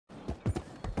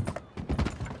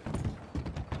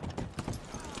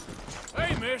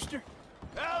Hey, mister.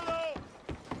 Hello.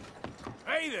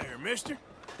 Hey there, mister.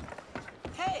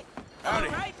 Hey, Howdy.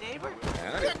 all right, neighbor.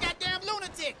 You're a goddamn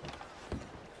lunatic!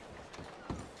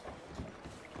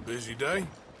 Busy day?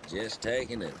 Just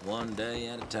taking it one day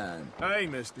at a time. Hey,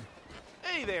 mister.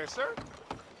 Hey there, sir.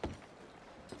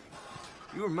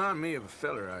 You remind me of a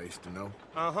feller I used to know.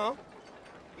 Uh-huh.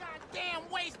 Goddamn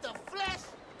waste of flesh!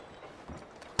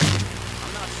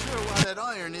 I'm not sure why that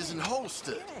iron isn't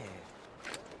holstered.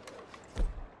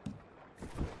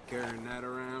 Carrying that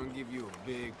around give you a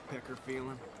big pecker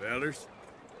feeling? Fellers,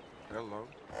 Hello.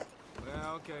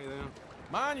 Well, okay then.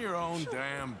 mind your own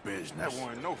damn business. That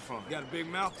wasn't no fun. Got a big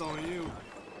mouth on you.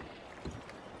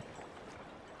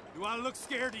 Do I look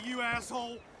scared to you,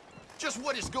 asshole? Just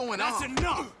what is going That's on?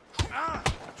 enough!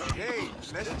 Hey,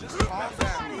 let's just calm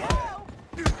down.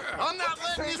 I'm not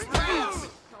letting this pass!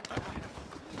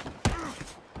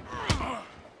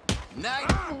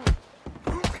 Night.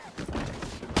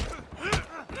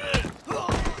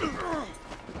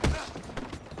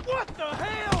 What the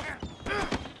hell?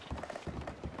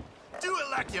 Do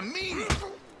it like you mean it!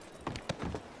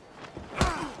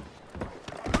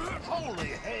 Holy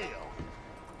hell!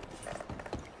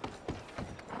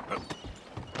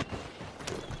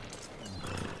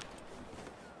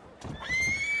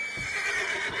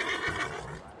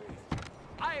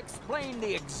 I explained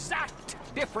the exact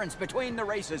difference between the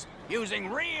races using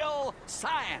real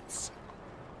science.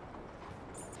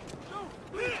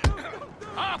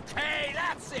 Okay,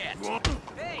 that's it.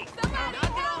 Hey, somebody knock it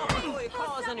off before you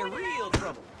cause any real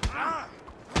trouble. I'll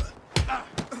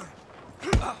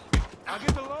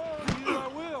get the law on you, I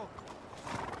will.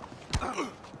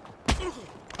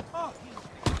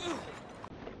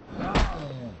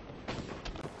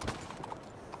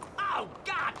 Oh,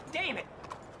 God damn it!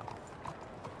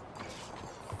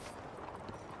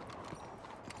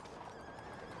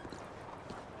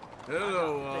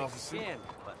 Hello, officer. Again,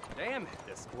 but damn it,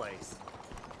 this place.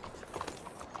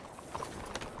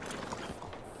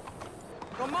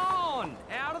 Come on,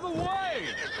 out of the way!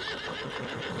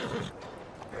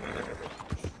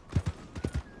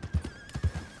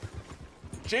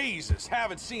 Jesus,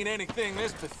 haven't seen anything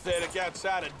this pathetic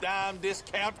outside a dime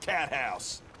discount cat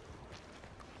house.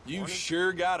 You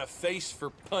sure got a face for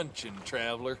punching,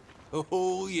 traveler.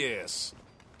 Oh, yes.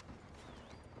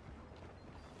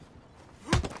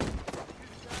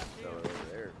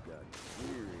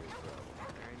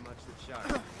 Very much the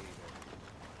shot.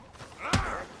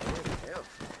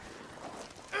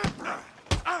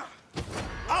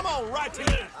 I'm on right to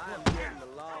you. I'm getting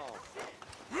the law.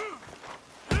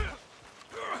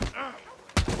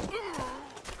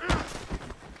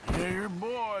 Yeah, your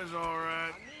boy's all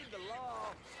right. Need the law.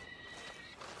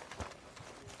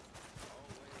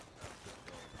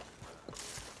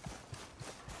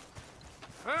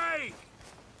 Hey!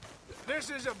 This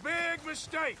is a big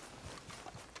mistake.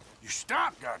 You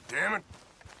stop, goddammit.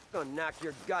 Gonna knock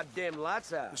your goddamn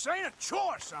lights out. This ain't a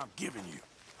choice I'm giving you.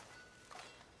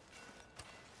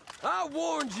 I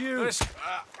warned you! Listen,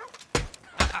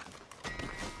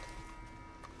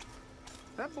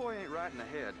 That boy ain't right in the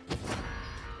head.